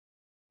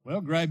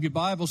Well, grab your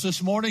Bibles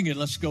this morning and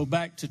let's go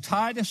back to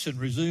Titus and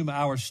resume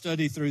our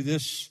study through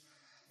this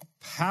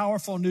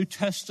powerful New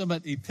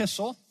Testament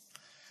epistle.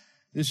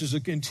 This is a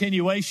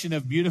continuation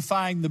of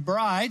beautifying the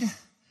bride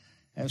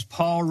as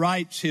Paul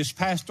writes his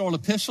pastoral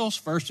epistles,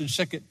 1st and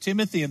 2nd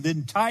Timothy and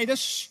then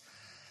Titus,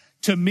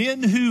 to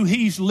men who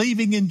he's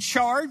leaving in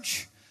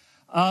charge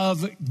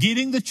of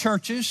getting the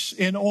churches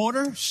in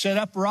order, set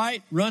up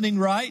right, running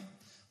right,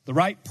 the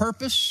right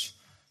purpose,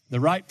 the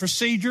right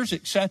procedures,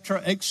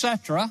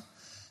 etc.,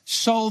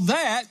 so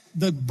that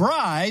the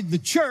bride, the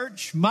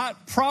church, might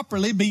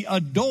properly be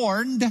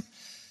adorned,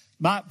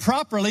 might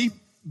properly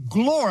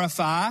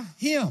glorify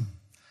him.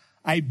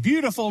 A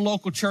beautiful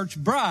local church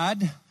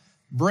bride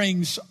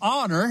brings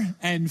honor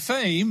and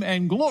fame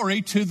and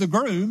glory to the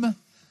groom,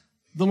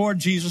 the Lord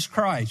Jesus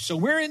Christ. So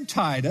we're in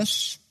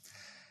Titus,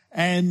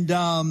 and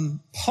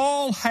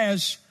Paul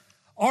has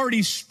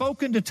already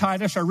spoken to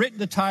Titus, or written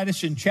to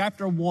Titus in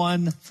chapter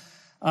 1,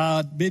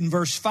 in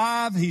verse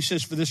 5, he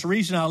says, "For this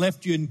reason I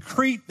left you in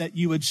Crete, that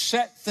you would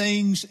set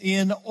things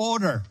in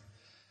order."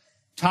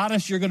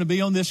 Titus, you're going to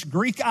be on this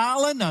Greek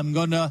island. I'm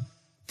going to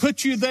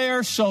put you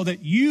there so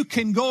that you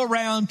can go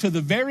around to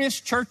the various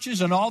churches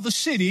and all the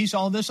cities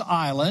on this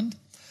island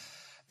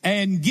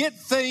and get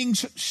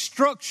things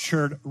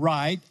structured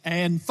right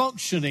and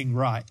functioning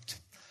right.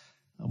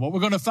 What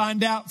we're going to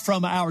find out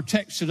from our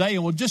text today,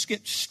 and we'll just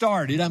get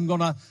started. I'm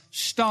going to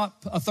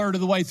stop a third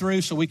of the way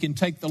through so we can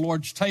take the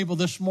Lord's table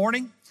this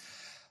morning.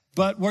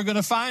 But we're going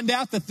to find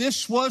out that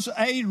this was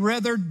a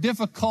rather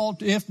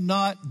difficult, if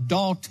not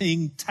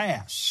daunting,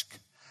 task.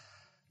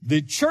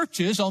 The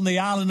churches on the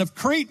island of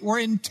Crete were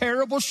in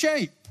terrible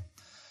shape.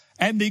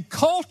 And the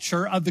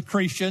culture of the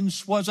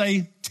Cretans was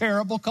a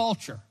terrible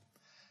culture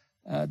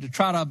to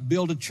try to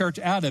build a church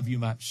out of, you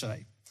might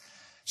say.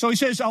 So he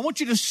says, I want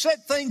you to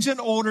set things in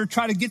order,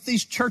 try to get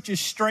these churches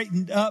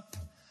straightened up.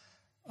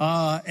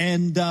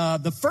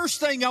 The first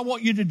thing I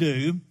want you to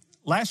do,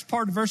 last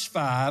part of verse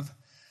 5,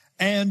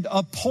 and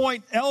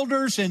appoint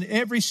elders in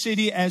every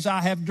city as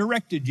I have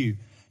directed you.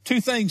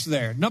 Two things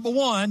there. Number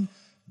one,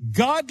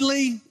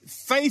 godly,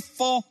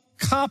 faithful,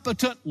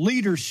 competent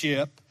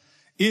leadership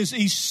is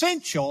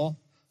essential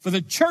for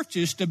the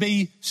churches to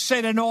be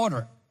set in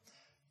order,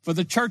 for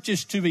the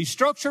churches to be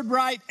structured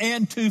right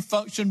and to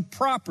function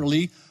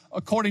properly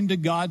according to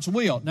God's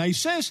will. Now he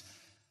says,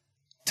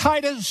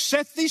 Titus,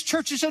 set these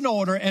churches in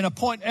order and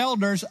appoint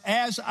elders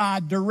as I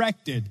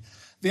directed.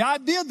 The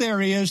idea there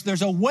is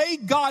there's a way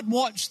God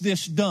wants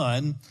this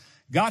done.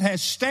 God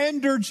has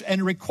standards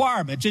and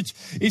requirements.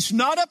 It's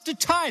not up to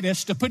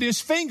Titus to put his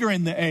finger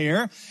in the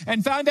air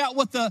and find out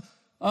what the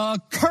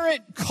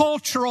current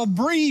cultural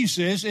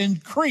breezes in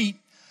Crete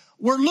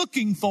were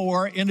looking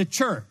for in a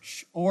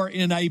church or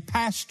in a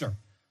pastor.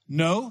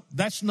 No,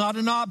 that's not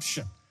an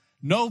option.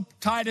 No,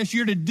 Titus,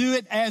 you're to do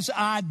it as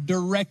I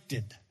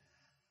directed.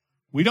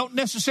 We don't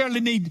necessarily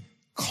need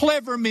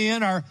clever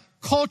men or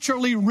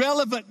culturally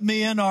relevant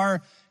men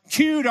or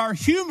cute or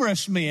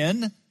humorous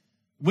men.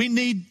 We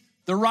need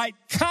the right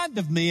kind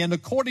of men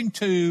according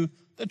to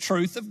the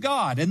truth of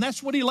God. And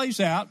that's what he lays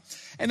out.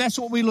 And that's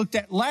what we looked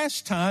at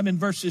last time in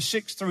verses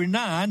 6 through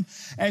 9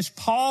 as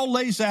Paul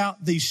lays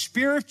out the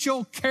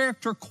spiritual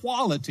character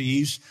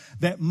qualities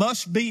that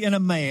must be in a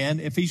man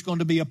if he's going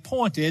to be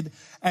appointed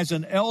as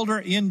an elder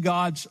in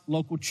God's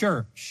local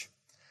church.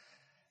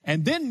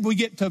 And then we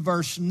get to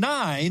verse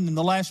 9, in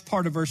the last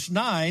part of verse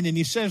 9, and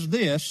he says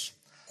this,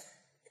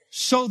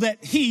 so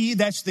that he,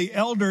 that's the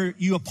elder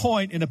you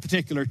appoint in a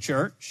particular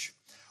church,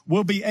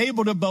 will be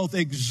able to both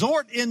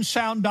exhort in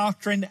sound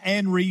doctrine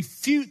and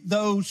refute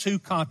those who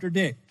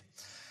contradict.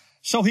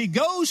 So he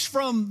goes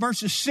from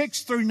verses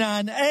 6 through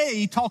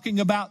 9a, talking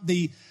about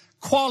the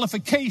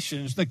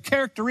qualifications, the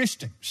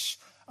characteristics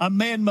a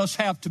man must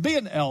have to be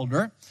an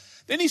elder.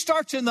 Then he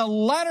starts in the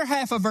latter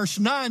half of verse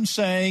 9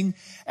 saying,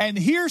 and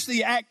here's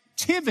the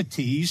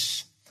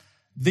activities,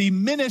 the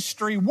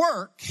ministry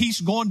work he's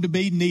going to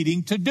be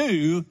needing to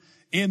do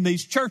in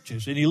these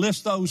churches. And he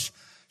lists those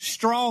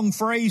strong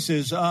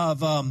phrases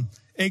of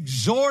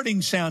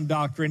exhorting sound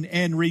doctrine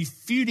and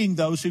refuting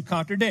those who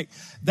contradict.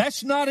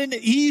 That's not an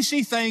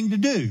easy thing to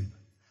do.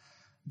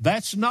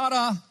 That's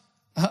not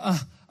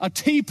a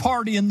tea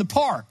party in the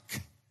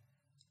park.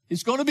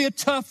 It's going to be a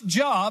tough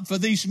job for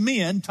these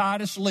men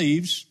Titus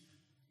leaves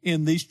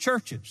in these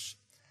churches.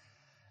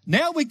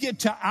 Now we get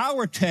to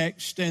our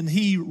text, and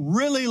he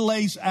really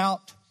lays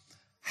out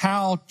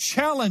how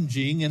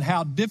challenging and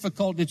how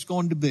difficult it's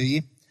going to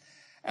be.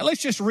 And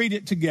let's just read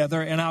it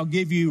together, and I'll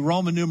give you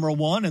Roman numeral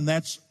 1, and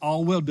that's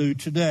all we'll do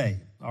today.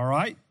 All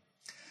right?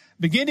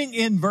 Beginning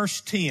in verse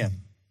 10.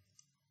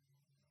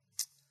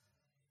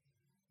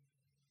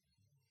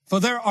 For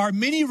there are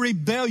many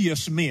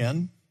rebellious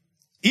men,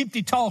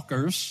 empty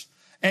talkers,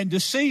 and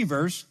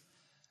deceivers,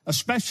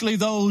 especially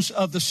those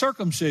of the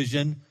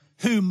circumcision,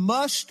 who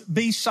must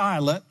be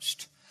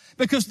silenced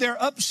because they're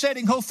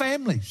upsetting whole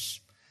families,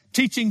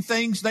 teaching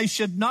things they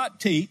should not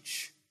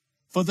teach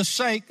for the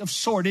sake of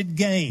sordid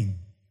gain.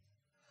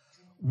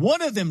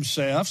 One of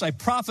themselves, a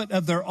prophet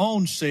of their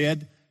own,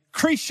 said,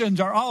 Christians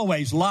are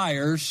always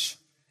liars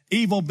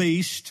evil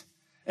beasts,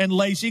 and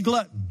lazy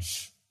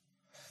gluttons.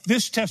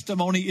 This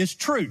testimony is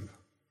true.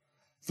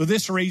 For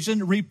this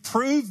reason,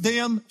 reprove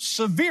them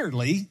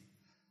severely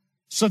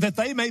so that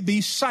they may be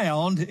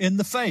sound in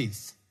the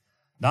faith,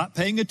 not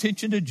paying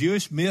attention to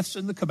Jewish myths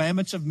and the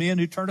commandments of men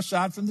who turn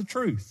aside from the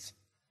truth.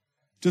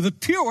 To the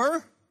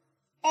pure,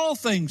 all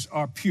things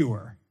are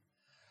pure.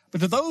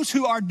 But to those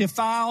who are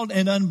defiled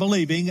and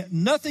unbelieving,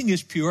 nothing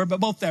is pure, but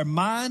both their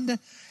mind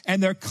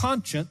and their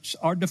conscience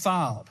are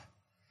defiled.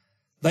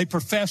 They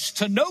profess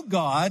to know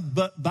God,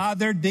 but by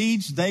their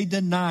deeds they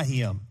deny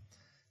him,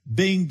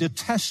 being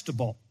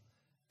detestable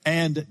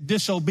and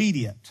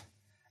disobedient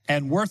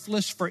and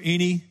worthless for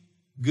any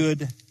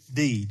good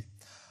deed.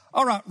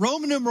 All right,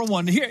 Roman numeral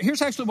 1.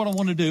 Here's actually what I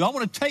want to do. I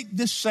want to take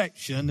this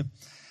section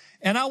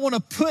and I want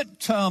to put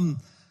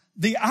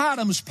the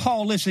items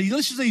Paul listed. He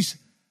lists these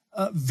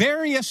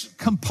various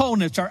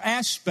components or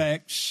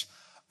aspects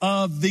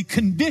of the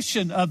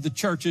condition of the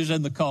churches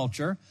and the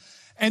culture.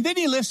 And then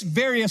he lists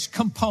various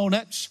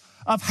components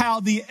of how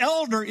the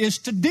elder is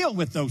to deal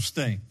with those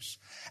things.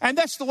 And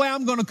that's the way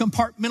I'm going to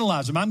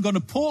compartmentalize them. I'm going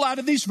to pull out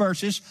of these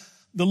verses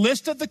the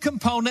list of the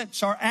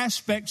components or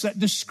aspects that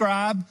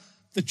describe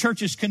the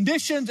church's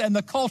conditions and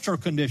the cultural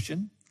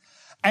condition.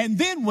 And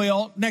then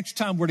next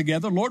time we're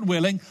together, Lord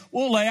willing,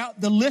 we'll lay out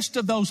the list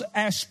of those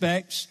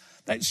aspects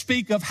that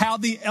speak of how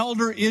the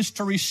elder is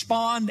to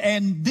respond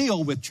and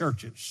deal with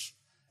churches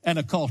and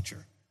a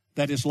culture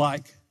that is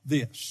like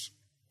this.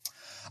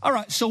 All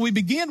right, so we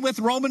begin with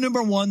Roman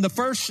number 1, the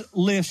first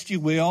list, you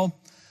will,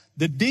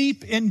 the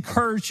deep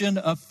incursion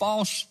of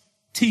false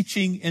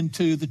teaching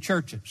into the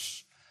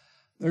churches.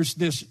 There's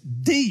this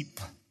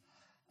deep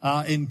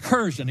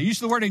incursion. I use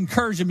the word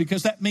incursion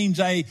because that means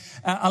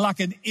like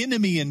an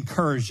enemy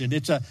incursion.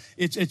 It's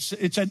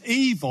an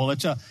evil.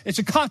 It's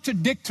a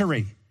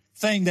contradictory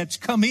thing that's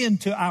come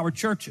into our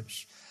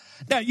churches.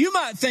 Now, you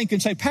might think and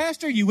say,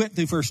 Pastor, you went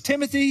through 1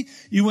 Timothy,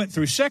 you went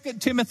through 2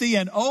 Timothy,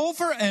 and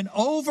over and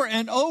over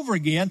and over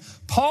again,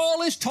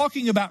 Paul is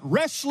talking about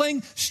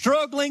wrestling,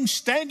 struggling,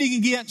 standing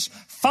against,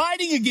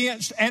 fighting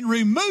against, and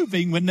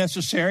removing, when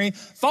necessary,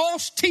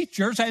 false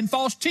teachers and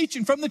false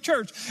teaching from the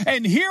church.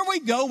 And here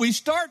we go. We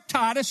start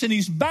Titus, and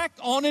he's back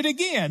on it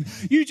again.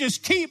 You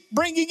just keep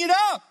bringing it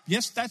up.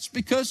 Yes, that's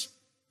because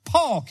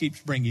Paul keeps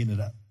bringing it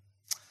up.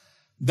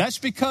 That's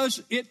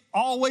because it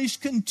always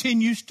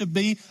continues to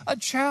be a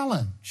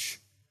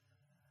challenge.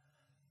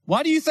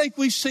 Why do you think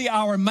we see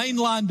our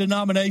mainline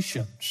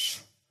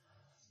denominations,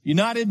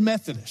 United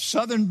Methodist,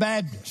 Southern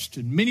Baptist,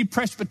 and many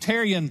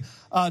Presbyterian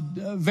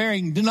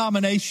varying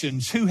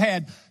denominations who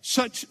had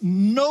such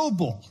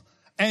noble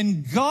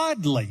and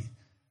godly,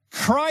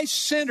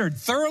 Christ-centered,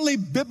 thoroughly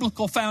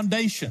biblical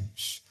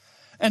foundations?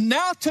 And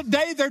now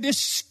today they're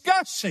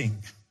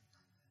discussing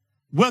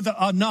whether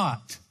or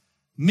not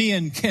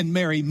men can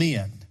marry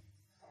men.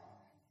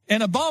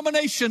 An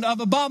abomination of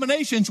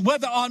abominations,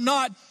 whether or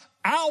not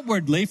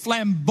outwardly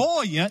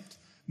flamboyant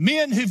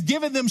men who've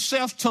given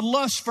themselves to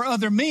lust for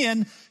other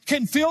men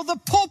can fill the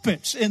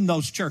pulpits in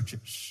those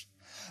churches.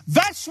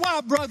 That's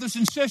why, brothers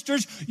and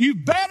sisters, you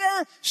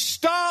better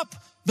stop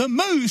the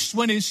moose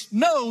when his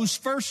nose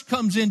first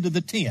comes into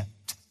the tent.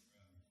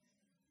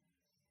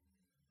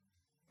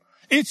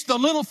 It's the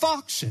little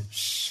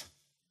foxes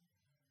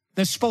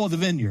that spoil the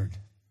vineyard.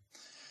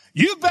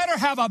 You better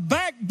have a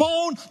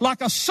backbone like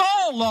a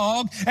saw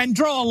log and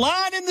draw a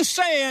line in the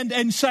sand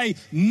and say,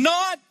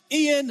 not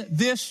in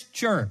this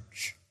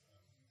church.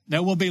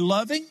 Now, we'll be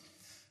loving.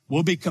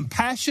 We'll be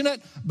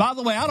compassionate. By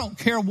the way, I don't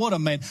care what a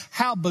man,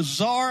 how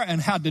bizarre and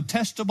how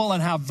detestable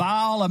and how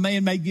vile a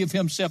man may give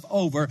himself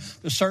over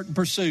to certain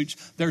pursuits.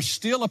 There's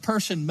still a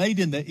person made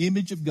in the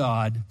image of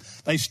God.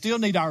 They still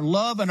need our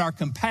love and our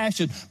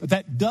compassion, but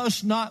that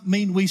does not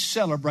mean we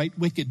celebrate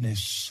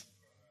wickedness.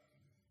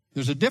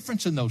 There's a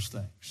difference in those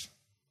things.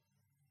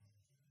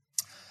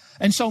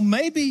 And so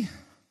maybe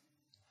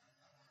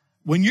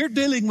when you're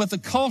dealing with the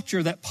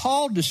culture that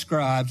Paul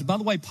describes, by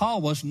the way,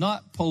 Paul was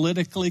not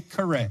politically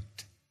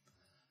correct.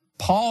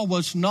 Paul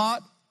was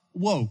not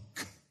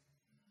woke.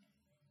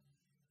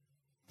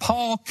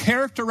 Paul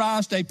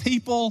characterized a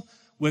people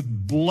with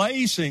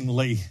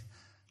blazingly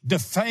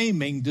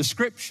defaming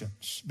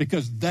descriptions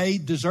because they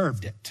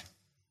deserved it.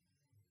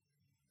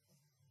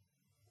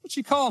 What's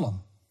he call them?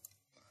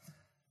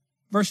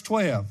 Verse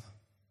 12,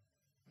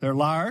 they're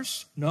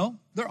liars? No,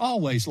 they're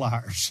always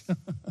liars.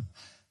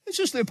 This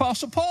is the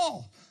Apostle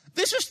Paul.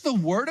 This is the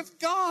Word of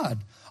God.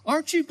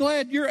 Aren't you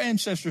glad your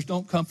ancestors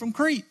don't come from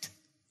Crete?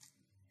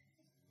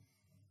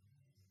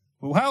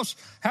 Well,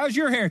 how's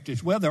your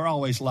heritage? Well, they're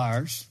always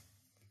liars,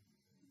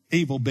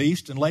 evil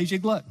beasts, and lazy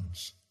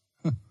gluttons.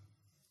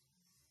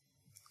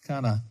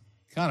 Kind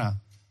of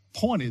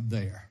pointed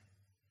there.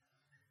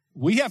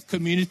 We have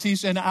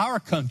communities in our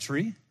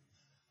country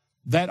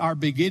that are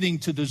beginning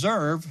to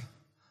deserve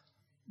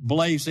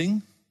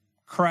blazing,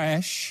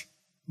 crash,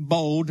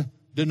 bold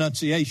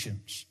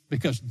denunciations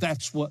because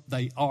that's what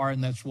they are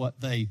and that's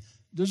what they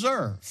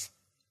deserve.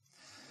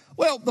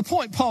 Well, the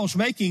point Paul's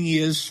making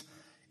is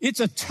it's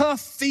a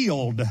tough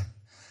field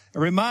It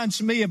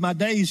reminds me of my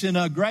days in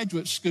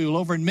graduate school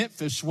over in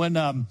Memphis when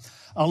a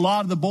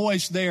lot of the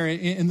boys there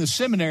in the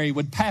seminary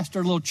would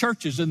pastor little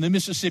churches in the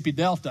Mississippi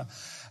Delta.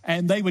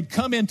 And they would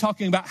come in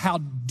talking about how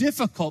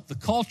difficult the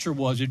culture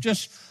was. It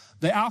just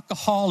the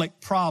alcoholic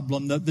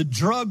problem, the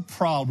drug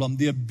problem,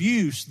 the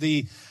abuse,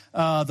 the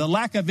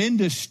lack of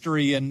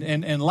industry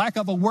and lack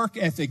of a work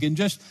ethic. And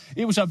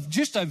it was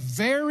just a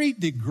very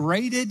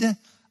degraded,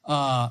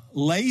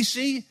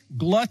 lazy,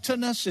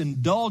 gluttonous,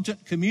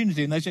 indulgent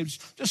community. And they said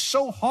it's just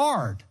so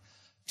hard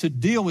to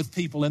deal with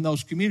people in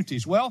those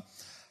communities. Well,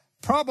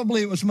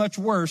 probably it was much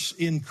worse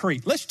in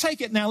Crete. Let's take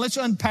it now. Let's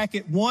unpack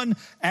it one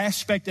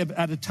aspect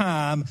at a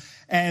time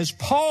as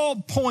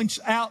Paul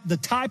points out the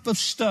type of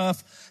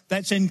stuff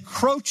that's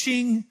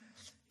encroaching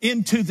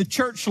into the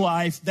church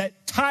life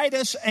that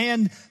Titus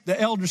and the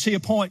elders he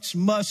appoints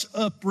must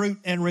uproot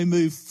and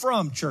remove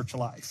from church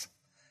life.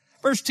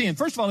 Verse 10,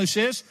 first of all, he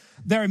says,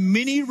 there are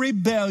many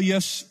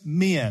rebellious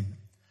men.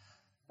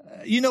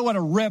 You know what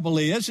a rebel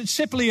is. It's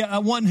simply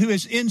one who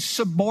is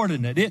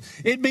insubordinate.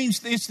 It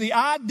means it's the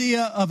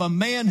idea of a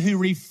man who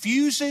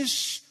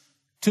refuses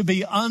to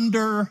be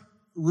under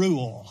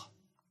rule.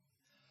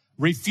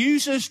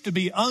 Refuses to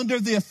be under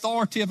the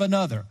authority of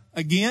another.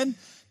 Again,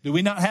 do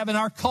we not have in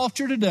our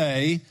culture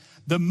today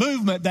the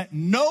movement that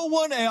no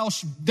one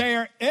else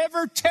dare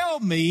ever tell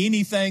me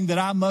anything that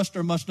I must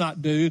or must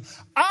not do?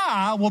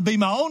 I will be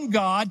my own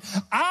God.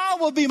 I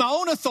will be my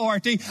own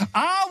authority.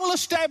 I will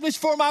establish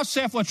for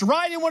myself what's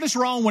right and what is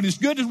wrong, what is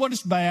good and what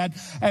is bad.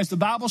 As the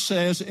Bible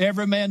says,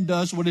 every man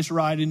does what is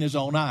right in his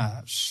own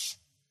eyes.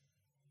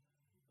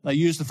 They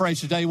use the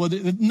phrase today, well,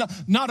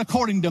 not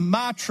according to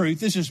my truth.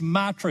 This is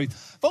my truth.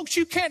 Folks,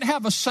 you can't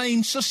have a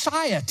sane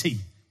society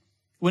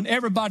when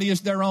everybody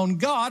is their own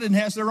God and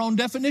has their own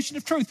definition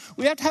of truth.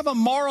 We have to have a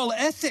moral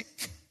ethic.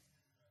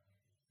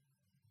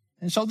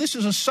 And so this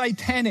is a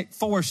satanic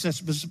force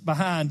that's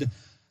behind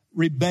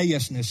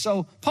rebelliousness.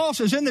 So Paul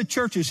says in the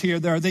churches here,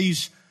 there are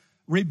these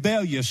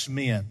rebellious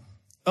men,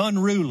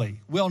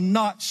 unruly, will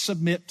not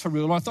submit to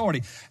rule or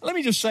authority. Let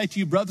me just say to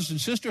you, brothers and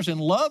sisters, in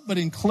love but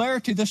in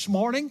clarity this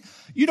morning,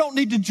 you don't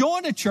need to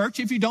join a church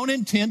if you don't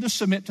intend to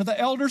submit to the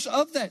elders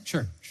of that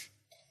church.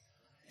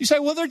 You say,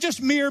 well, they're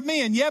just mere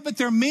men. Yeah, but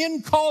they're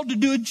men called to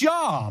do a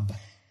job.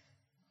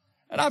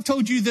 And I've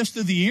told you this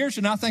through the years,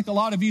 and I think a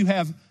lot of you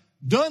have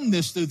done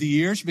this through the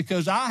years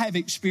because I have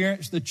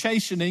experienced the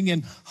chastening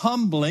and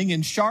humbling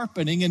and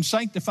sharpening and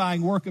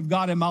sanctifying work of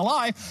God in my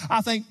life.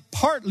 I think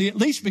partly, at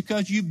least,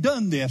 because you've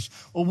done this.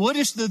 Well, what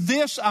is the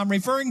this I'm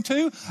referring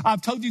to?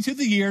 I've told you through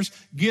the years,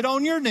 get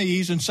on your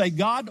knees and say,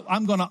 God,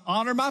 I'm going to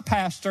honor my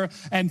pastor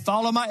and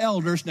follow my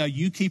elders. Now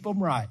you keep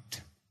them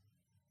right.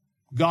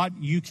 God,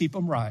 you keep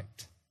them right.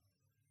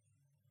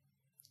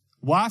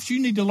 Wives,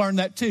 you need to learn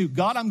that too.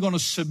 God, I'm going to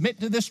submit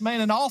to this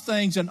man in all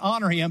things and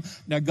honor him.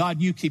 Now, God,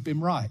 you keep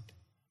him right.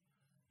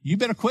 You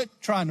better quit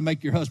trying to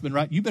make your husband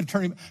right. You better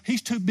turn him.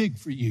 He's too big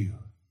for you,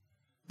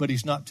 but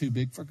he's not too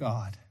big for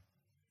God.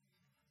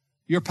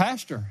 Your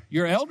pastor,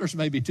 your elders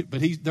may be too,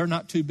 but they're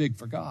not too big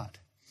for God.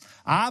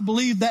 I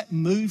believe that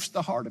moves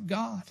the heart of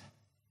God.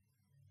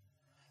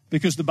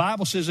 Because the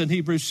Bible says in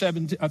Hebrews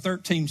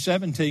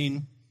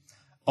 13:17,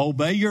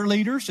 obey your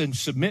leaders and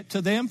submit to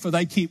them, for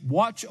they keep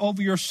watch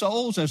over your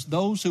souls as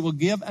those who will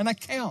give an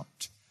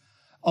account.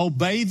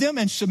 Obey them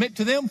and submit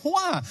to them.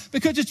 Why?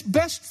 Because it's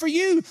best for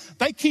you.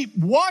 They keep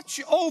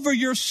watch over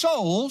your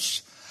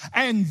souls,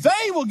 and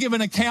they will give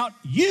an account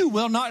you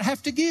will not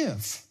have to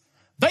give.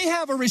 They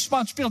have a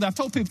responsibility. I've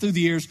told people through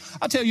the years,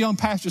 I tell young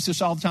pastors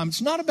this all the time,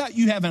 it's not about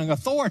you having an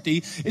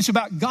authority. It's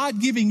about God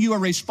giving you a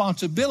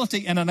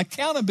responsibility and an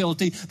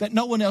accountability that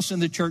no one else in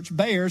the church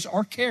bears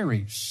or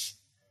carries.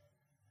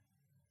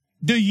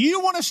 Do you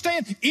want to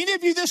stand? Any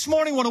of you this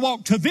morning want to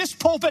walk to this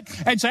pulpit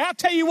and say, I'll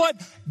tell you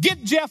what,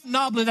 get Jeff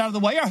Noblet out of the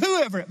way, or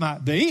whoever it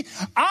might be.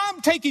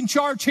 I'm taking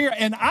charge here,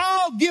 and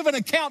I'll give an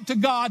account to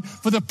God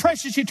for the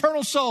precious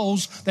eternal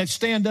souls that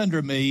stand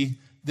under me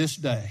this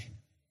day.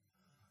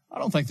 I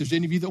don't think there's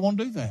any of you that want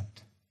to do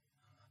that.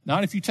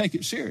 Not if you take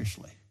it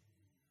seriously.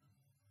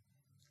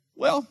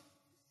 Well,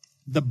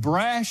 the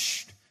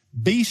brash,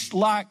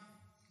 beast-like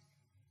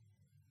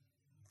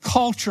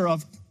culture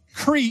of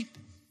Crete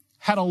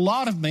had a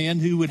lot of men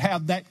who would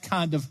have that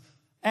kind of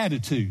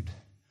attitude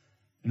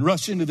and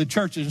rush into the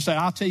churches and say,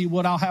 I'll tell you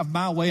what, I'll have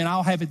my way and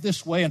I'll have it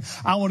this way, and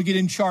I want to get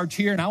in charge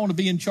here and I want to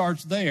be in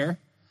charge there.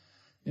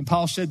 And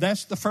Paul said,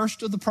 that's the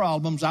first of the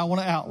problems I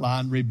want to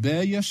outline,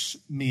 rebellious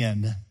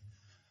men.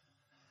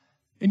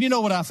 And you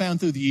know what I found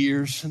through the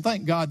years? And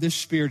thank God this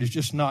spirit is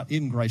just not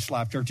in Grace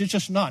Life Church. It's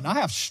just not. And I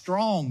have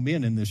strong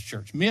men in this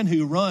church, men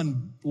who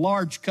run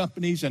large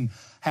companies and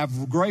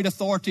have great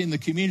authority in the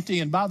community.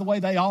 And by the way,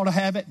 they ought to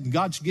have it, and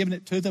God's given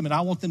it to them, and I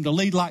want them to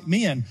lead like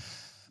men.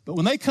 But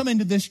when they come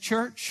into this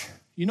church,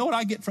 you know what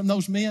I get from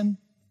those men?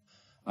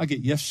 I get,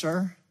 yes,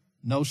 sir,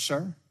 no,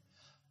 sir.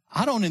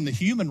 I don't in the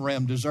human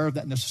realm deserve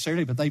that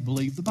necessarily, but they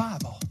believe the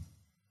Bible.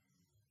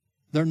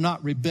 They're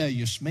not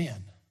rebellious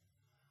men.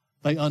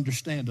 They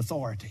understand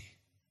authority.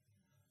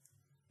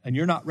 And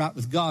you're not right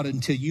with God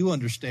until you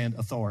understand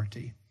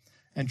authority.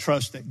 and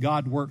trust that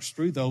God works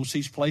through those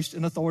he's placed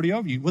in authority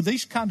over you. Well,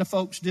 these kind of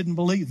folks didn't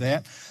believe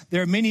that.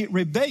 There are many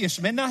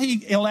rebellious men. Now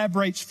he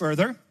elaborates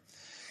further.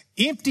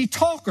 Empty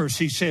talkers,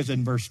 he says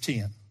in verse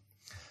 10.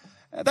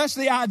 That's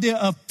the idea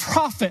of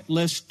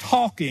profitless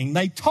talking.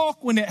 They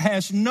talk when it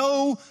has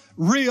no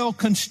real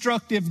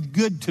constructive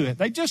good to it.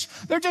 They're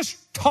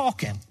just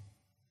talking.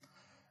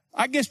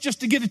 I guess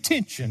just to get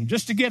attention,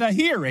 just to get a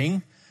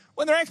hearing,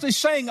 when they're actually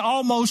saying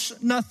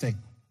almost nothing.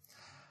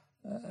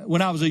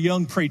 When I was a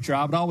young preacher,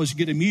 I would always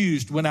get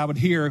amused when I would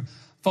hear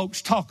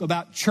folks talk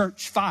about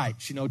church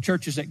fights,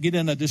 churches that get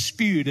in a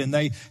dispute and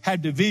they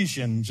had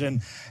divisions.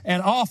 And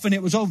often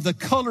it was over the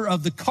color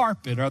of the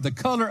carpet or the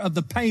color of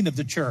the paint of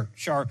the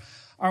church or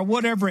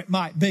whatever it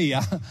might be.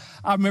 I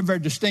remember very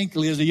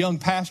distinctly as a young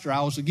pastor,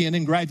 I was again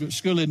in graduate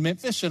school in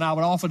Memphis, and I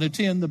would often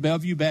attend the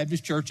Bellevue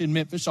Baptist Church in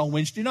Memphis on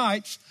Wednesday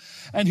nights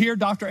and hear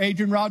Dr.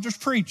 Adrian Rogers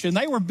preach. And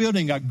they were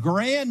building a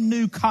brand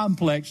new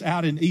complex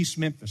out in East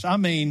Memphis. I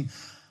mean,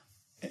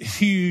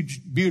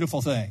 huge,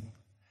 beautiful thing.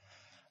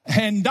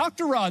 And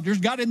Dr. Rogers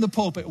got in the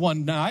pulpit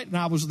one night, and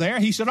I was there.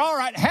 He said, all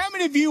right, how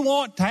many of you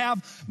want to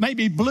have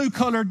maybe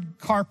blue-colored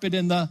carpet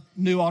in the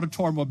new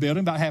auditorium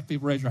building? About half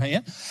people raise their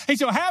hand. He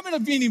said, well, how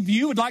many of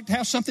you would like to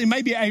have something,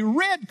 maybe a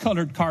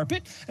red-colored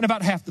carpet? And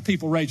about half the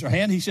people raised their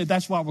hand. He said,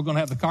 that's why we're going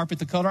to have the carpet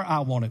the color I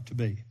want it to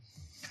be.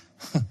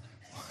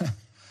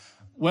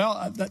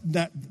 Well,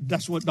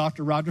 that's what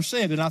Dr. Rogers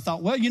said. And I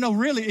thought, well,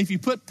 really, if you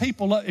put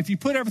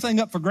everything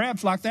up for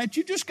grabs like that,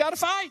 you just got to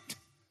fight.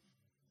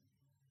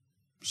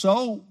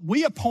 So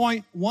we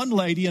appoint one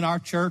lady in our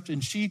church,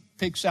 and she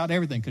picks out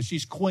everything because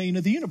she's queen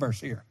of the universe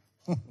here.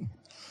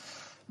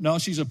 No,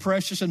 she's a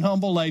precious and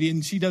humble lady,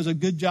 and she does a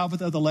good job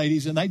with other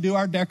ladies, and they do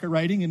our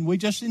decorating, and we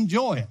just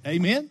enjoy it.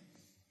 Amen?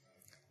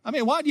 I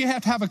mean, why do you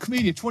have to have a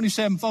committee of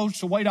 27 folks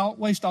to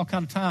waste all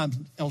kind of time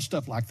on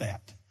stuff like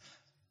that?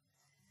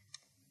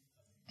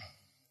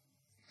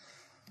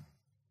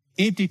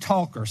 Empty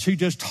talkers who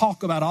just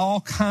talk about all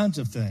kinds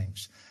of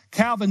things.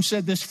 Calvin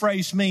said this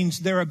phrase means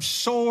they're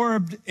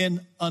absorbed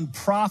in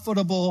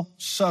unprofitable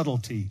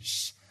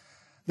subtleties.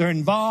 They're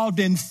involved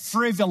in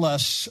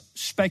frivolous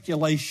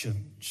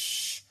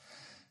speculations.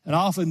 And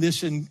often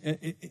this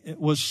it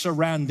was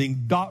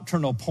surrounding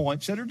doctrinal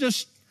points that are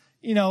just,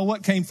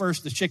 what came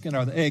first, the chicken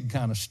or the egg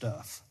kind of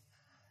stuff.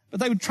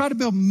 But they would try to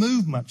build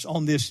movements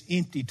on this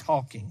empty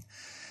talking.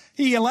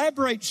 He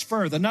elaborates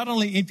further, not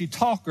only empty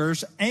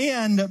talkers,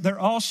 and they're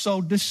also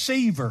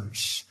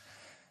deceivers.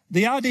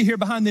 The idea here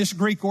behind this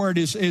Greek word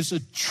is a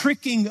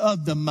tricking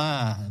of the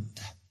mind.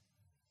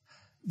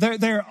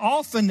 They're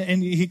often,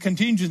 and he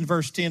continues in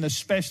verse 10,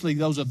 especially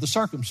those of the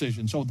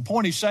circumcision. So the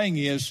point he's saying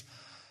is,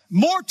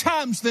 more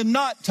times than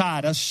not,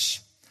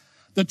 Titus,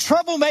 the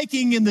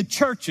troublemaking in the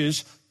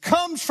churches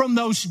comes from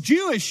those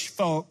Jewish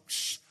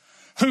folks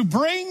who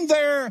bring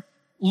their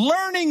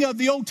learning of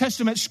the Old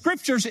Testament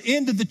scriptures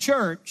into the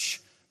church,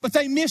 but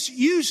they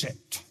misuse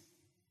it.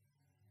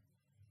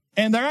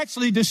 And they're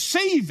actually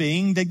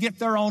deceiving to get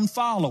their own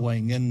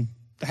following and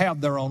to have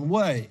their own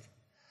way.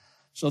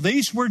 So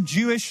these were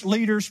Jewish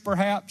leaders,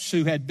 perhaps,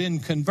 who had been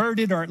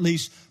converted or at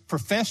least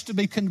professed to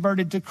be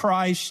converted to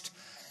Christ.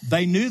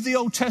 They knew the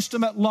Old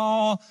Testament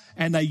law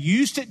and they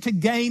used it to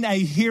gain a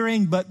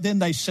hearing, but then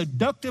they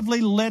seductively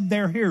led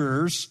their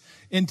hearers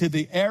into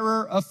the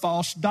error of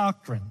false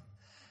doctrine.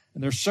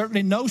 And there's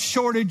certainly no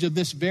shortage of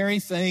this very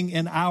thing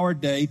in our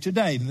day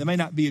today. They may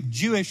not be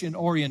Jewish in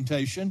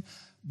orientation,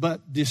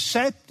 but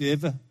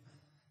deceptive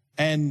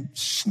and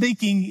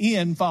sneaking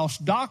in false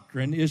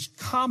doctrine is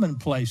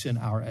commonplace in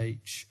our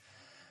age.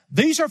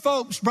 These are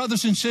folks,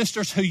 brothers and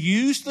sisters, who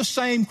use the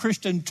same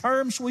Christian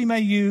terms we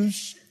may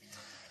use.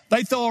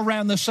 They throw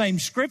around the same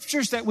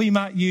scriptures that we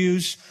might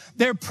use.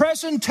 Their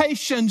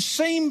presentations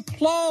seem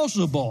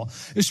plausible,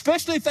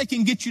 especially if they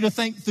can get you to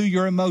think through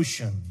your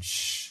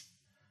emotions.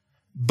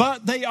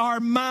 But they are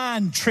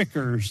mind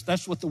trickers.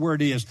 That's what the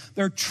word is.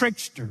 They're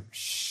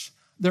tricksters.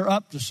 They're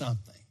up to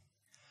something.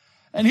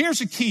 And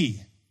here's a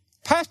key.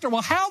 Pastor,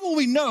 well, how will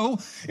we know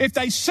if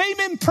they seem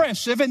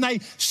impressive and they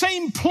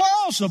seem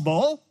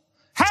plausible?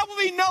 How will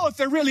we know if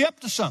they're really up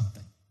to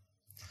something?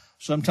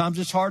 Sometimes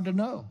it's hard to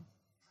know.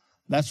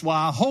 That's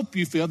why I hope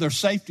you feel there's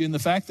safety in the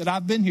fact that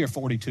I've been here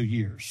 42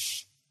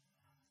 years.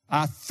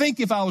 I think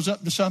if I was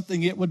up to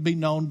something, it would be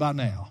known by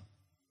now.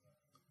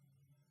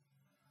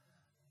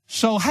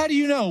 So how do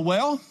you know?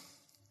 Well,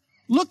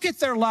 look at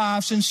their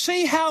lives and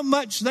see how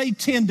much they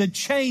tend to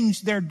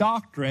change their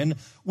doctrine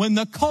when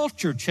the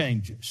culture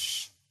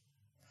changes.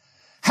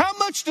 How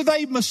much do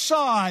they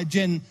massage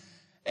and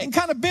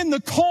kind of bend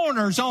the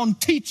corners on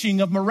teaching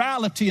of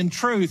morality and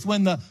truth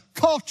when the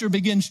culture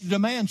begins to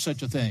demand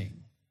such a thing?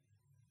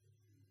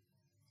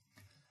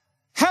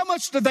 How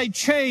much do they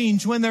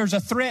change when there's a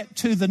threat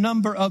to the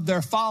number of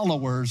their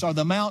followers or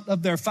the amount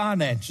of their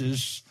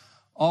finances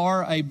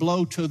or a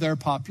blow to their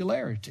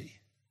popularity?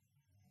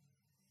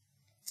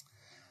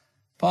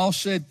 Paul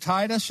said,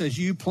 Titus, as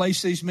you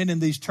place these men in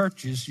these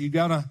churches, you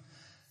gotta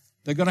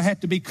They're going to have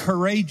to be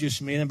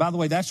courageous men. And by the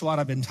way, that's what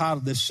I've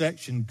entitled this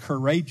section,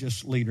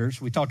 Courageous Leaders.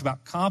 We talked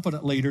about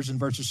competent leaders in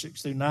verses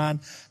 6 through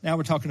 9. Now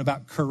we're talking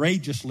about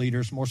courageous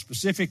leaders, more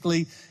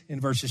specifically in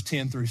verses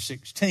 10 through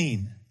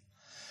 16.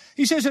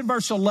 He says in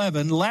verse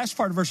 11, the last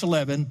part of verse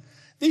 11,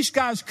 these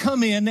guys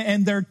come in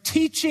and they're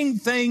teaching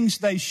things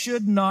they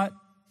should not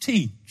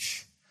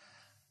teach.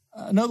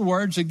 In other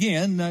words,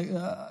 again,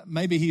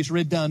 maybe he's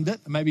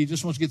redundant. Maybe he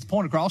just wants to get the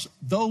point across.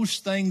 Those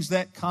things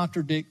that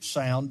contradict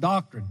sound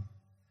doctrine.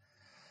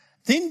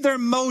 Then their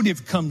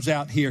motive comes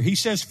out here. He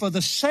says, for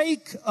the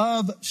sake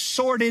of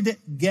sordid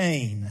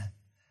gain.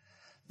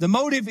 The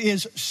motive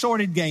is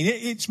sordid gain.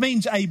 It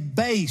means a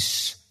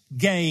base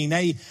gain,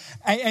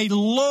 a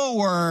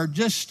lower,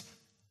 just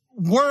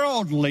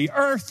worldly,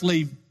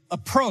 earthly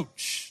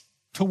approach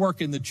to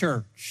work in the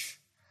church.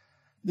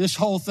 This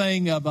whole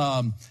thing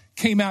of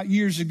came out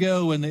years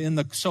ago in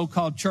the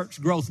so-called church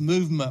growth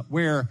movement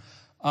where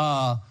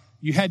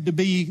you had to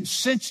be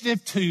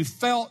sensitive to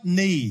felt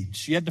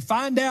needs. You had to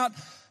find out,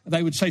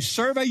 they would say,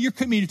 survey your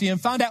community and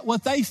find out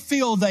what they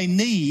feel they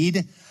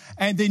need,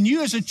 and then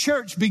you as a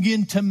church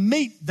begin to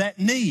meet that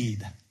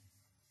need.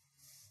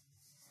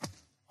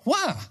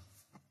 Why?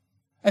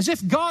 As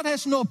if God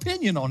has no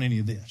opinion on any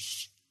of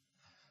this.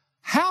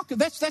 How could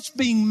that's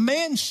being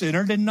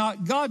man-centered and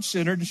not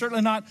God-centered, and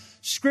certainly not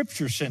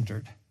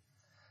Scripture-centered.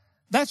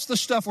 That's the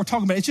stuff we're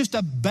talking about. It's just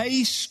a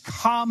base,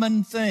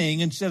 common thing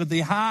instead of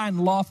the high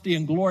and lofty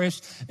and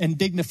glorious and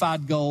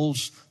dignified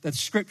goals that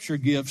Scripture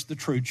gives the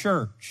true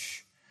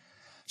church.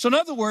 So in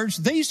other words,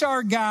 these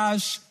are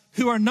guys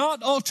who are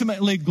not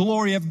ultimately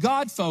glory of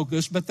God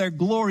focused, but they're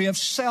glory of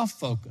self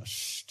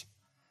focused.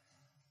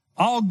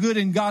 All good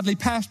and godly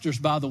pastors,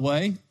 by the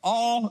way,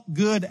 all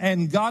good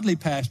and godly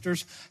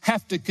pastors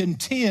have to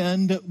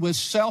contend with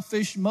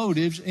selfish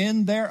motives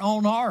in their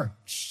own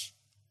hearts.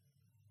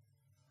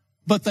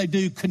 But they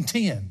do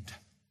contend.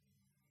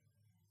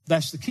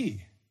 That's the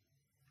key.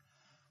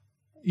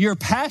 Your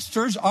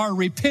pastors are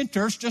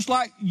repenters just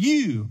like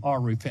you are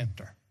a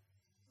repenter.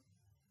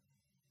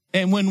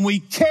 And when we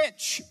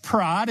catch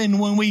pride and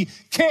when we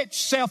catch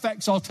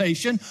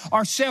self-exaltation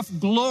or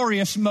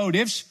self-glorious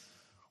motives,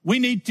 we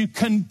need to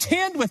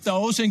contend with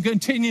those and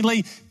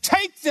continually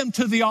take them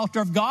to the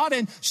altar of God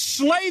and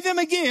slay them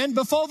again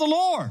before the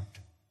Lord.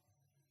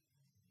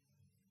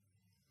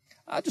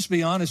 I'll just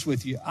be honest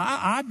with you.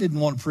 I didn't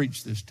want to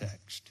preach this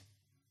text.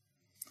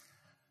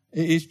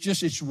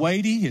 It's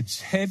weighty,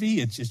 it's heavy,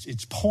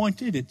 it's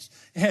pointed, it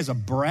has a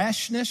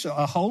brashness,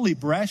 a holy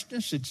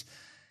brashness.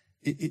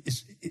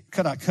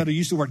 Could I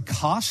use the word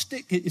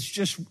caustic? It's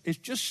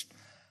just,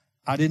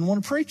 I didn't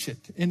want to preach it.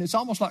 And it's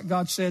almost like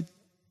God said,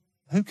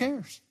 who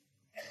cares?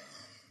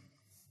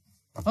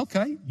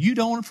 Okay, you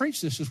don't want to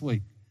preach this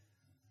week,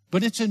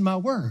 but it's in my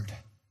word.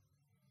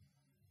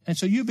 And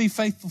so you be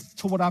faithful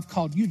to what I've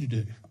called you to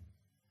do.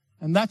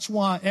 And that's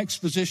why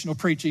expositional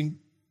preaching,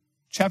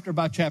 chapter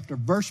by chapter,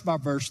 verse by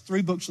verse,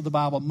 3 books of the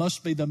Bible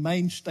must be the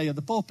mainstay of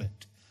the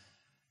pulpit.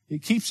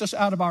 It keeps us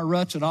out of our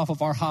ruts and off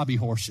of our hobby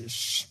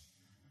horses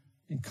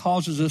and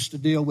causes us to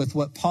deal with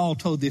what Paul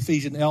told the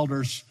Ephesian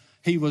elders.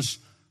 He was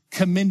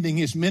commending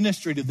his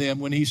ministry to them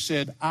when he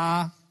said,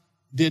 I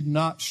did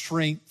not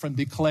shrink from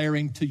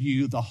declaring to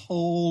you the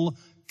whole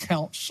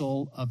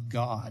counsel of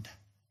God.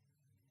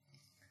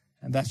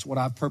 And that's what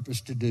I've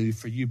purposed to do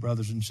for you,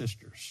 brothers and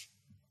sisters.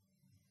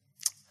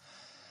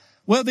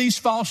 Well, these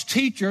false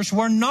teachers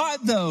were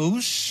not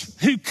those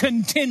who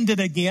contended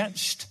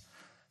against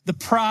the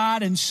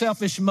pride and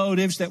selfish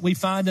motives that we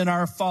find in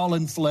our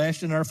fallen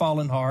flesh and our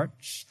fallen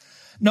hearts.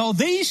 No,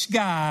 these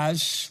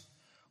guys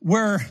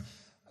were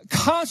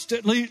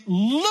constantly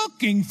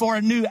looking for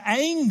a new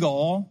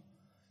angle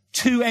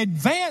to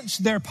advance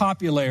their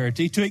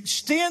popularity, to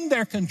extend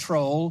their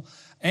control,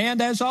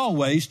 and as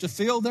always, to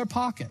fill their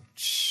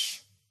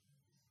pockets.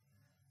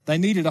 They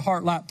needed a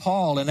heart like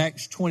Paul in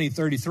Acts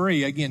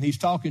 20:33. Again, he's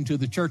talking to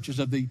the churches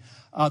of the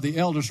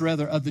elders,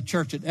 rather, of the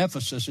church at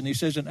Ephesus. And he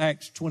says in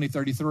Acts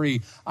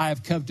 20:33, I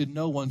have coveted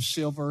no one's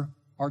silver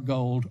or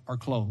gold or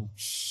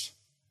clothes.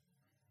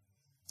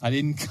 I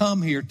didn't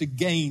come here to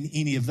gain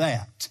any of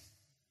that.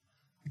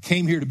 I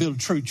came here to build a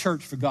true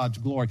church for God's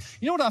glory.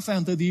 You know what I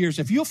found through the years?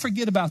 If you'll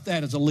forget about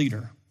that as a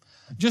leader,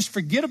 just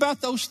forget about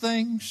those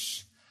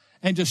things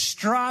and just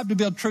strive to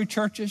build true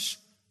churches,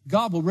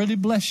 God will really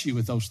bless you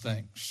with those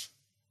things.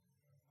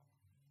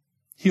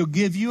 He'll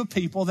give you a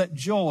people that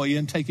joy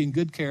in taking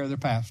good care of their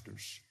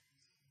pastors.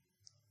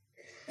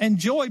 And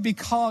joy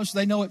because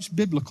they know it's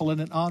biblical and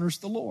it honors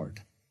the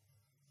Lord.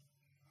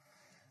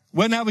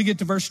 Well, now we get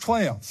to verse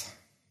 12.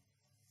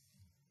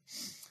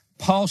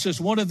 Paul says,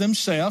 one of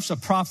themselves, a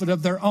prophet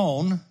of their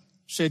own,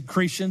 said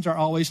Christians are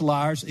always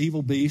liars,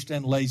 evil beasts,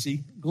 and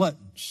lazy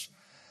gluttons.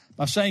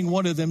 By saying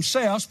one of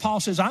themselves, Paul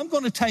says, I'm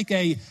going to take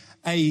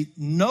a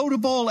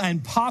notable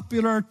and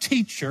popular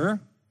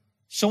teacher,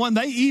 someone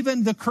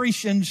the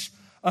Christians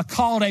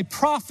called a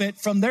prophet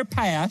from their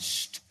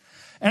past,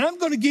 and I'm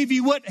going to give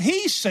you what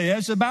he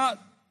says about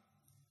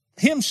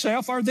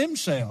himself or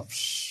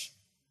themselves.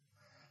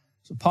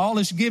 So Paul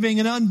is giving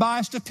an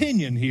unbiased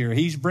opinion here.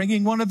 He's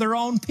bringing one of their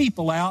own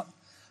people out.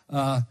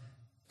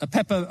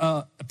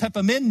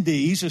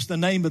 Epimenides is the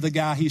name of the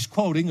guy he's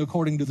quoting,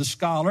 according to the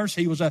scholars.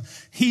 He was a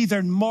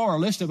heathen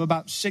moralist of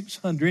about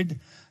 600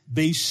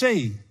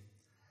 BC.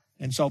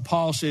 And so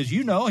Paul says,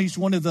 you know, he's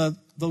one of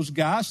those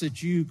guys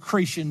that you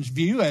Christians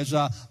view as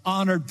an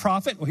honored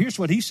prophet. Well, here's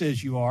what he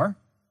says you are.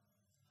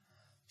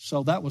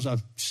 So that was a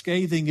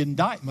scathing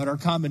indictment or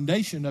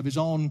commendation of his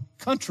own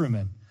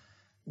countrymen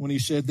when he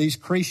said these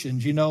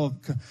Christians, you know,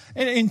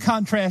 in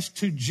contrast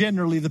to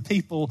generally the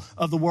people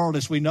of the world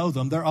as we know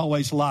them, they're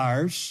always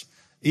liars,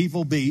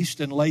 evil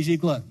beasts, and lazy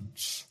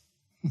gluttons.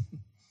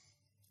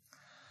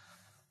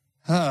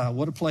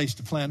 What a place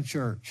to plant a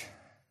church.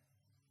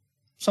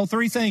 So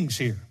 3 things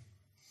here.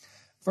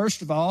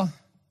 First of all,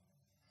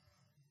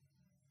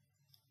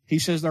 he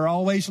says they're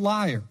always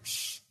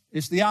liars.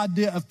 It's the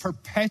idea of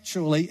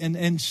perpetually and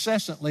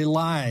incessantly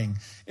lying.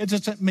 It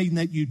doesn't mean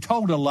that you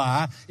told a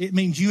lie. It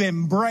means you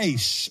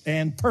embrace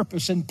and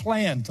purpose and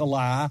plan to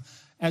lie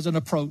as an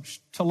approach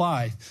to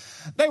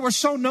life. They were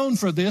so known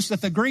for this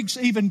that the Greeks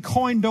even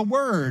coined a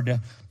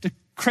word, to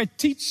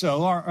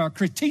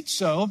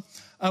kritizo,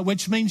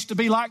 which means to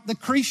be like the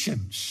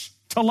Cretians,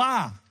 to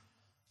lie.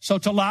 So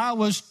to lie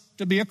was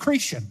to be a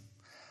Cretan.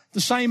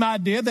 The same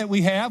idea that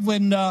we have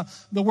when the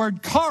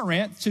word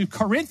Corinth, to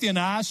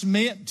Corinthianize,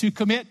 meant to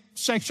commit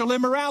sexual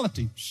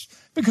immoralities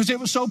because it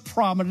was so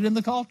prominent in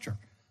the culture.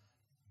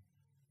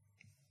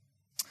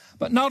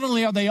 But not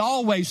only are they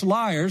always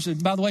liars,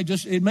 and by the way,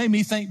 it made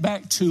me think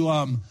back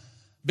to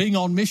being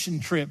on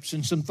mission trips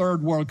in some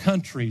third world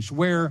countries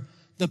where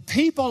the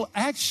people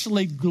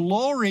actually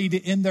gloried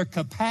in their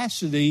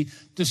capacity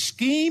to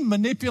scheme,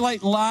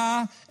 manipulate,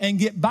 lie, and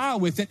get by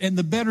with it. And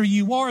the better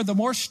you are, the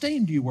more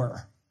esteemed you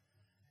were.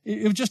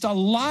 It was just a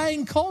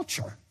lying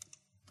culture.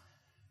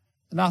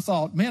 And I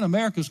thought, man,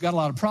 America's got a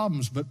lot of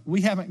problems, but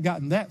we haven't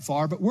gotten that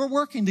far, but we're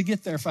working to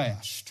get there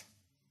fast.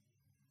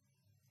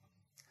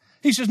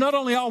 He says, not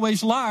only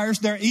always liars,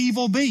 they're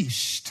evil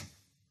beasts.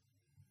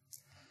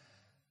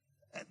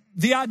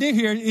 The idea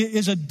here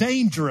is a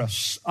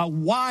dangerous, a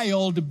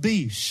wild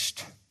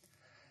beast.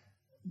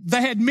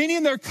 They had many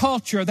in their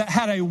culture that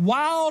had a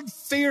wild,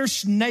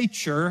 fierce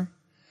nature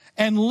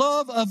and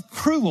love of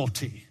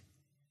cruelty.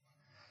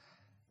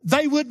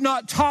 They would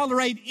not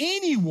tolerate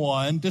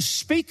anyone to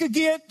speak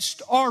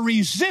against or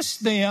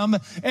resist them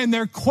in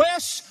their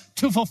quest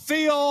to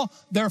fulfill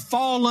their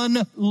fallen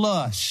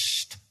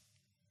lust.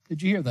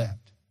 Did you hear that?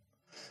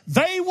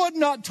 They would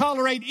not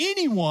tolerate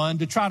anyone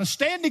to try to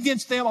stand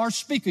against them or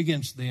speak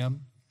against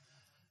them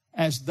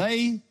as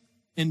they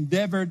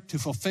endeavored to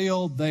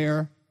fulfill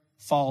their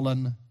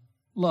fallen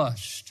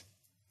lust.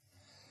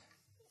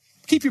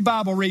 Keep your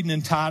Bible ribbon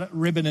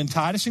in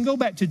Titus and go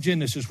back to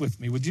Genesis with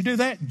me. Would you do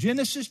that?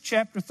 Genesis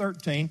chapter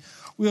 13.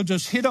 We'll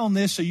just hit on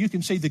this so you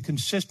can see the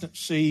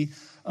consistency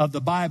of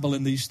the Bible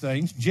in these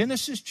things.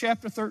 Genesis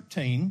chapter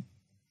 13.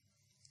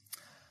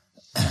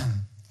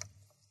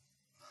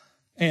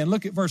 And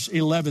look at verse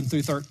 11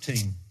 through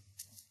 13.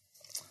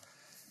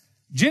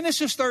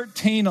 Genesis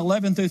 13,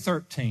 11 through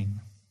 13.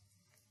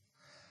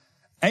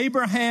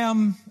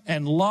 Abraham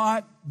and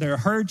Lot, their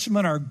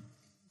herdsmen, are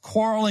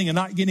quarreling and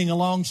not getting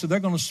along, so they're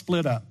going to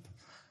split up.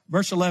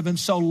 Verse 11,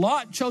 so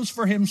Lot chose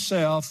for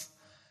himself,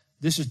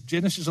 this is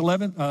Genesis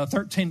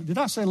 13. Did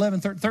I say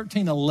 11?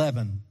 13,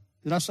 11.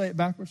 Did I say it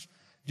backwards?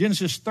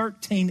 Genesis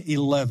 13,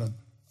 11.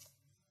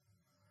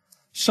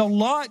 So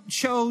Lot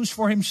chose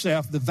for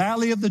himself the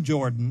valley of the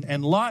Jordan,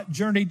 and Lot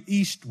journeyed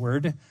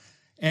eastward,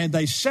 and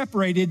they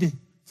separated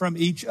from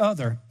each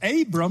other.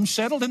 Abram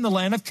settled in the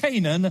land of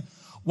Canaan,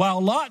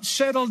 while Lot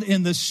settled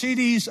in the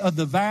cities of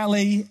the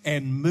valley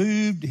and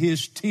moved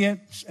his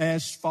tents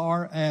as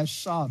far as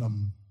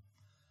Sodom.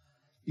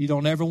 You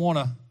don't ever want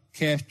to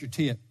cast your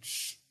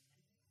tents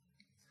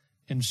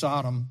in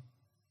Sodom.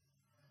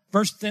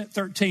 Verse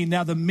 13,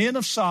 now the men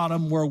of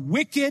Sodom were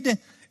wicked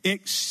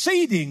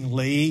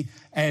exceedingly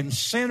and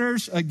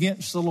sinners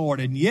against the Lord.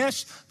 And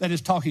yes, that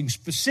is talking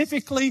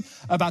specifically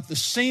about the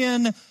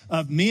sin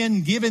of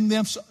men giving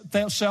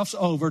themselves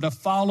over to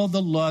follow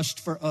the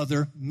lust for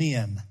other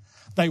men.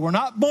 They were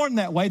not born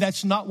that way.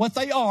 That's not what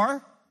they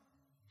are.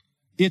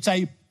 It's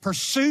a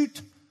pursuit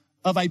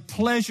of a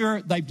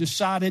pleasure they've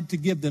decided to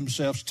give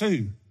themselves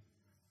to.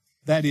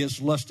 That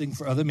is lusting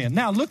for other men.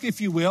 Now look, if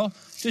you will,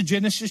 to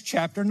Genesis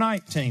chapter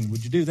 19.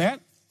 Would you do that?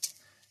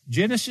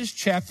 Genesis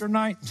chapter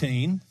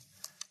 19,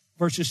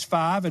 verses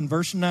 5 and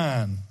verse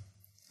 9.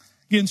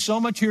 Again, so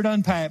much here to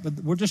unpack, but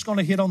we're just going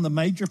to hit on the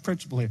major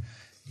principle here.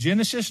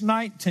 Genesis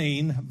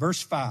 19,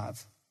 verse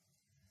 5.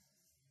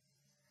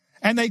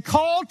 And they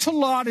called to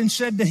Lot and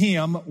said to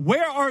him,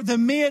 where are the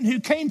men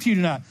who came to you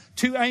tonight?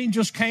 2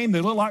 angels came.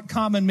 They look like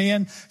common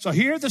men. So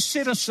here the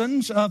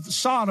citizens of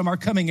Sodom are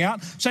coming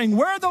out saying,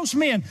 where are those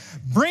men?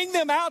 Bring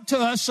them out to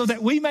us so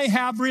that we may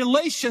have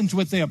relations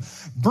with them.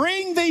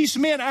 Bring these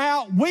men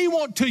out. We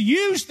want to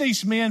use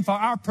these men for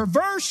our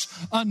perverse,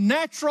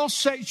 unnatural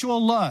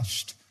sexual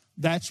lust.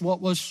 That's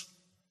what was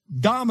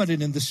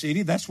dominant in the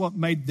city. That's what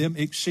made them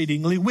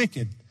exceedingly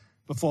wicked.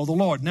 before the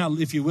Lord. Now,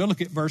 if you will,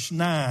 look at verse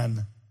 9.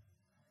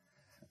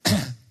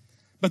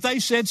 But they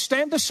said,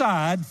 stand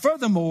aside.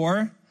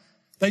 Furthermore,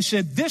 they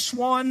said, this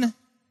one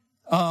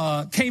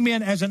came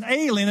in as an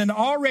alien, and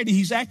already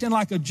he's acting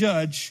like a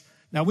judge.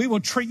 Now we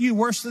will treat you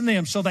worse than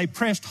them. So they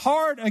pressed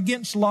hard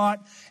against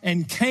Lot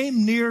and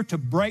came near to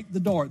break the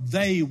door.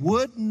 They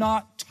would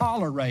not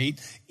tolerate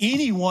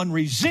anyone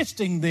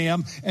resisting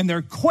them in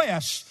their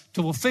quest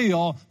to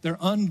fulfill their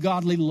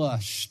ungodly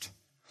lust.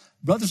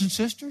 Brothers and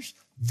sisters,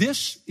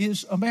 this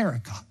is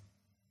America.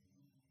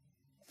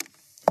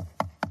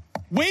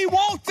 We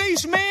want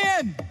these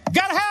men.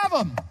 Got to have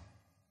them.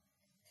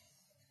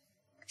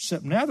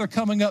 Except now they're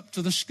coming up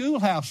to the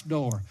schoolhouse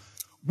door.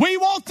 We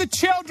want the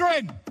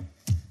children.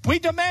 We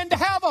demand to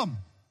have them.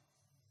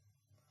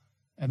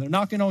 And they're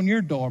knocking on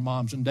your door,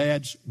 moms and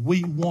dads.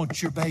 We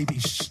want your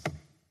babies.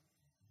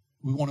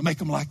 We want to make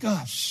them like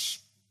us.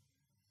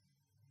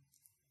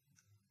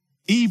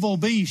 Evil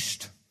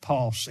beast,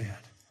 Paul said.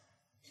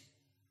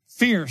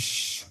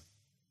 Fierce,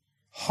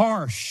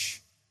 harsh,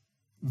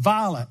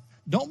 violent.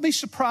 Don't be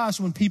surprised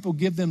when people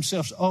give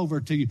themselves over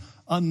to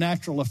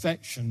unnatural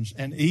affections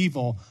and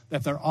evil,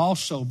 that they're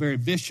also very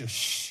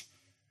vicious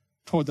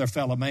toward their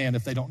fellow man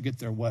if they don't get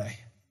their way.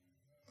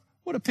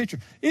 What a picture.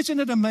 Isn't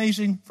it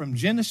amazing from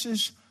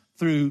Genesis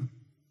through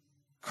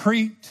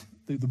Crete,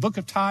 through the book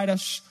of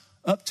Titus,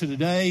 up to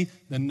today,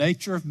 the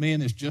nature of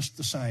men is just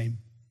the same.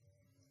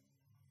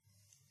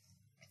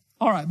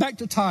 All right, back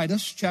to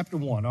Titus chapter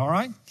 1, all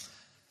right?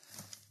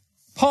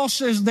 Paul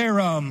says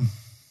they're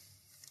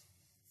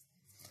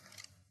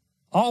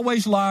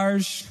always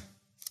liars,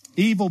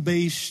 evil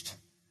beast,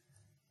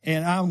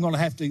 and I'm going to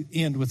have to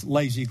end with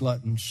lazy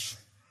gluttons.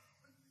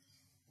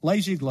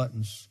 Lazy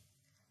gluttons.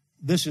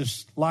 This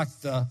is like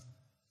the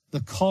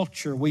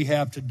culture we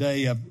have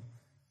today of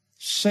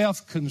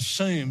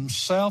self-consumed,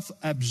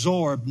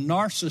 self-absorbed,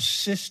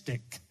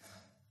 narcissistic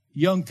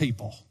young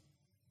people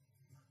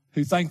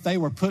who think they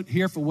were put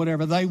here for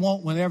whatever they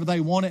want, whenever they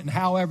want it, and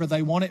however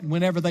they want it, and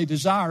whenever they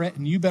desire it,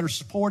 and you better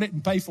support it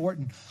and pay for it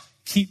and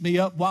keep me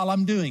up while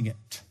I'm doing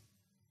it.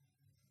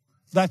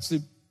 That's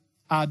the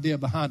idea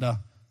behind a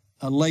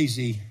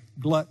lazy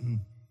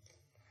glutton.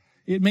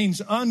 It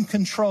means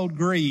uncontrolled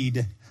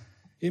greed.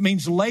 It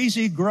means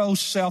lazy,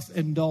 gross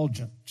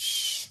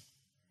self-indulgence.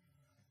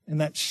 And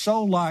that's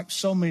so like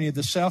so many of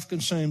the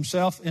self-consumed,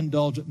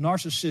 self-indulgent,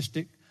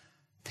 narcissistic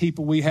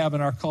people we have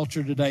in our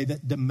culture today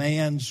that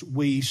demands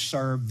we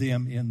serve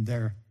them in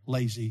their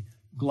lazy,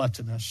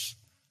 gluttonous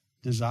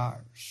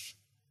desires.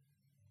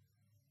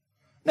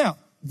 Now,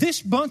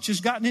 this bunch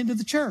has gotten into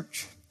the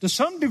church. To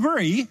some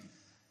degree,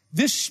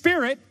 this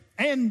spirit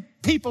and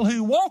people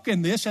who walk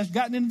in this has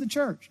gotten into the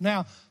church.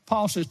 Now,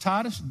 Paul says,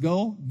 Titus,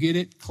 go get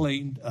it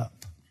cleaned up.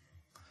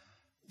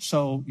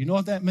 So, you know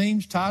what that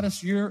means?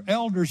 Titus, your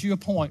elders you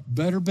appoint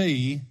better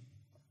be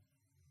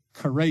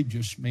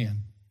courageous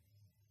men.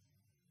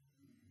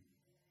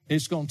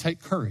 It's going to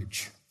take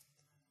courage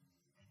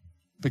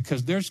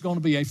because there's going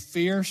to be a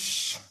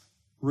fierce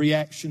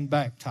reaction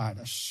back,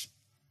 Titus,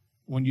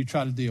 when you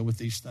try to deal with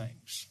these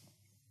things.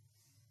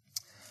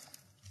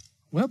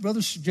 Well,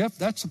 Brother Jeff,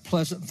 that's a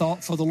pleasant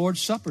thought for the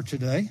Lord's Supper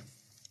today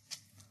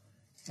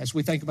as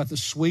we think about the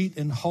sweet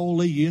and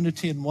holy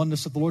unity and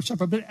oneness of the Lord's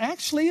Supper. But it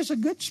actually is a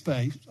good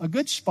space, a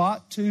good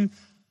spot to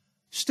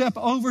step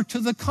over to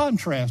the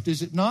contrast,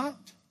 is it not?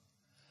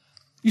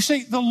 You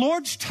see, the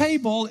Lord's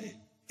table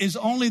is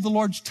only the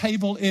Lord's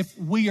table if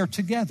we are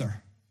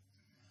together.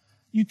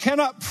 You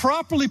cannot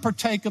properly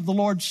partake of the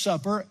Lord's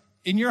Supper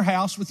in your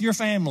house with your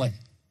family.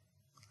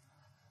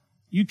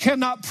 You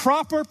cannot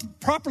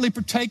properly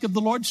partake of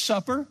the Lord's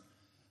Supper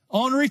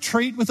on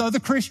retreat with other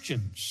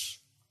Christians.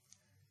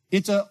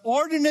 It's an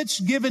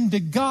ordinance given to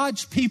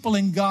God's people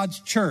in God's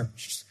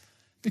church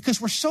because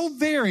we're so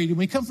varied and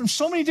we come from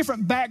so many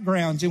different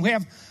backgrounds and we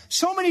have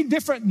so many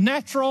different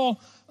natural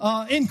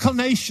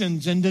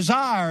inclinations and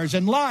desires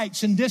and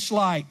likes and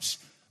dislikes.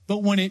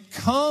 But when it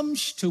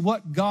comes to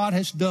what God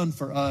has done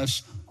for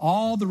us,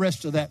 all the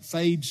rest of that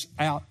fades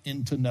out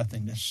into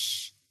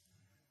nothingness.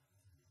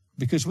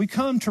 Because we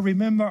come to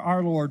remember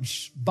our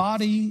Lord's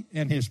body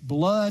and his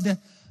blood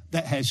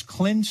that has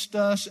cleansed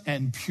us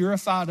and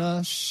purified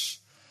us.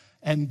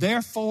 And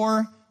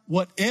therefore,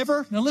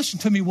 whatever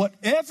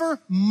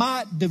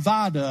might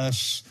divide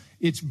us,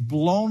 it's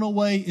blown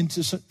away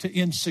to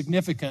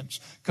insignificance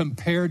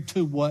compared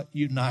to what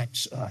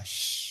unites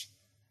us.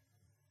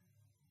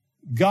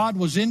 God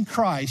was in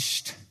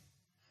Christ,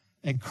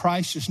 and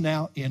Christ is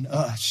now in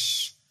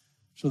us.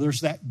 So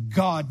there's that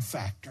God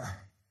factor.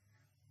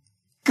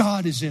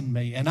 God is in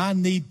me, and I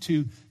need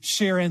to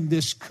share in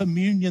this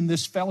communion,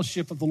 this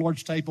fellowship of the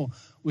Lord's table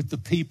with the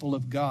people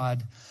of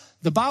God.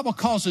 The Bible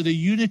calls it a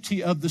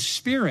unity of the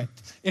Spirit.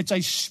 It's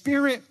a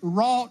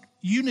Spirit-wrought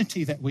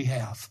unity that we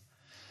have.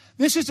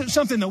 This isn't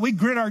something that we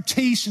grit our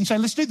teeth and say,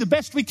 let's do the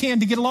best we can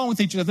to get along with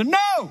each other.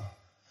 No!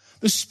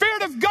 The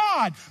Spirit of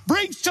God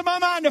brings to my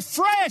mind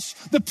afresh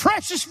the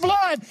precious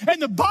blood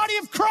and the body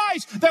of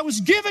Christ that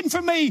was given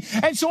for me.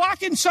 And so I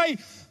can say,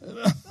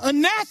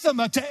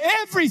 anathema to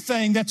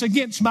everything that's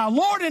against my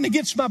Lord and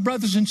against my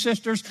brothers and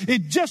sisters.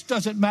 It just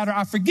doesn't matter.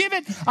 I forgive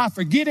it. I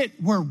forget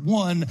it. We're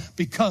one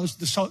because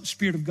the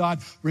Spirit of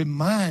God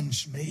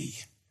reminds me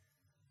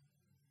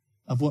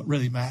of what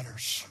really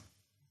matters.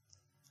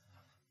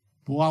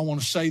 Boy, I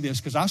want to say this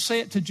because I say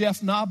it to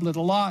Jeff Noblet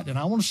a lot, and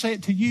I want to say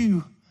it to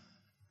you.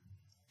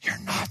 You're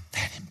not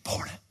that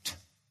important.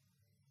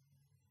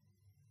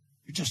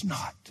 You're just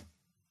not.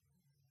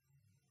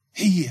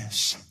 He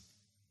is.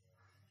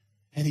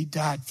 And He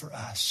died for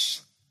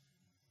us.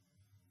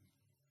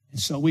 And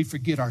so we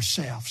forget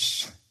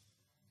ourselves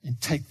and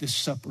take this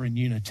supper in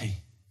unity.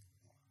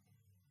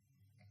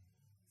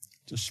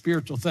 It's a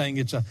spiritual thing.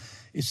 It's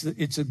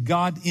a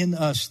God in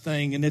us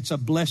thing, and it's a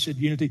blessed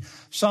unity.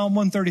 Psalm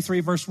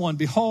 133, verse 1,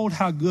 behold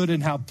how good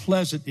and how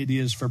pleasant it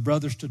is for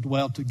brothers to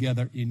dwell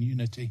together in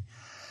unity.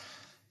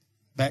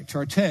 Back to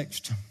our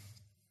text.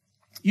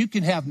 You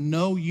can have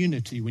no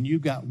unity when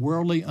you've got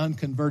worldly,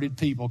 unconverted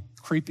people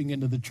creeping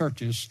into the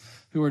churches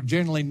who are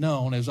generally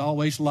known as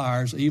always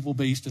liars, evil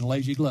beasts, and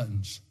lazy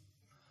gluttons.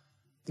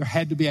 There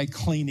had to be a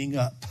cleaning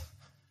up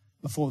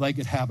before they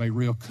could have a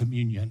real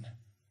communion.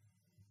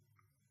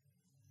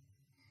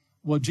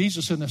 Well,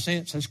 Jesus, in a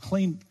sense, has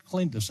cleaned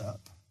us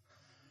up.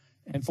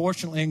 And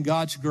fortunately, in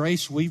God's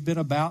grace, we've been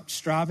about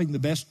striving the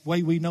best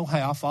way we know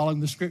how, following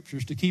the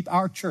Scriptures, to keep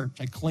our church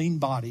a clean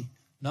body.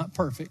 Not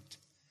perfect,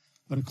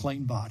 but a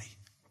clean body.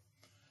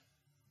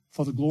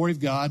 For the glory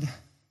of God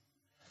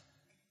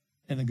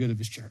and the good of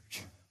His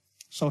church.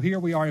 So here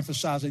we are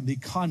emphasizing the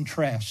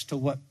contrast to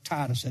what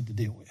Titus had to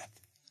deal with.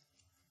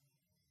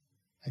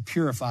 A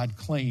purified,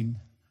 clean,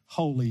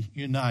 holy,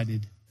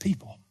 united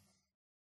people.